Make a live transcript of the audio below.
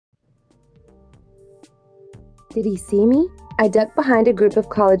Did he see me? I ducked behind a group of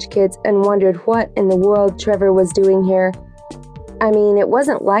college kids and wondered what in the world Trevor was doing here. I mean, it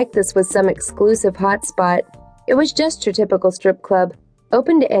wasn't like this was some exclusive hotspot. It was just your typical strip club,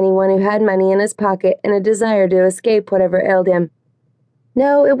 open to anyone who had money in his pocket and a desire to escape whatever ailed him.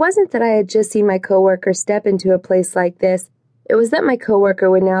 No, it wasn't that I had just seen my coworker step into a place like this. It was that my coworker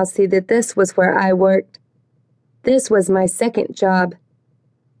would now see that this was where I worked. This was my second job.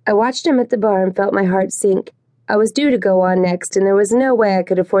 I watched him at the bar and felt my heart sink. I was due to go on next, and there was no way I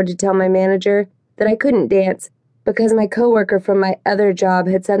could afford to tell my manager that I couldn't dance because my coworker from my other job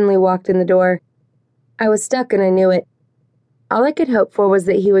had suddenly walked in the door. I was stuck and I knew it. All I could hope for was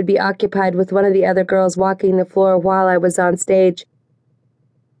that he would be occupied with one of the other girls walking the floor while I was on stage.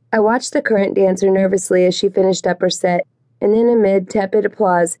 I watched the current dancer nervously as she finished up her set, and then amid tepid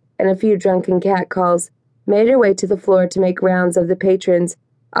applause and a few drunken catcalls, made her way to the floor to make rounds of the patrons,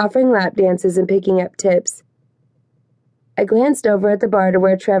 offering lap dances and picking up tips. I glanced over at the bar to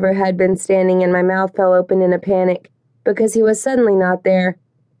where Trevor had been standing and my mouth fell open in a panic, because he was suddenly not there.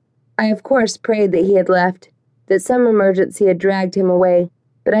 I of course prayed that he had left, that some emergency had dragged him away,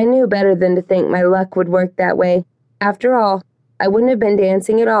 but I knew better than to think my luck would work that way. After all, I wouldn't have been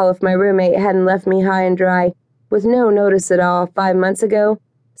dancing at all if my roommate hadn't left me high and dry, with no notice at all 5 months ago,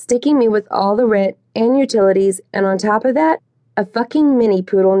 sticking me with all the rent and utilities, and on top of that, a fucking mini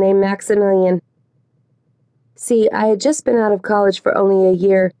poodle named Maximilian. See, I had just been out of college for only a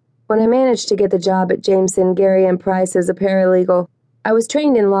year when I managed to get the job at Jameson, Gary & Price as a paralegal. I was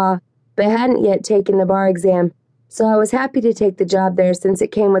trained in law, but hadn't yet taken the bar exam, so I was happy to take the job there since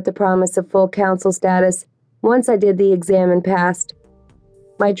it came with the promise of full counsel status once I did the exam and passed.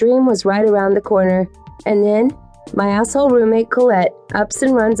 My dream was right around the corner, and then my asshole roommate Colette ups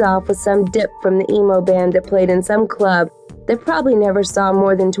and runs off with some dip from the emo band that played in some club that probably never saw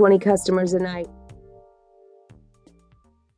more than 20 customers a night.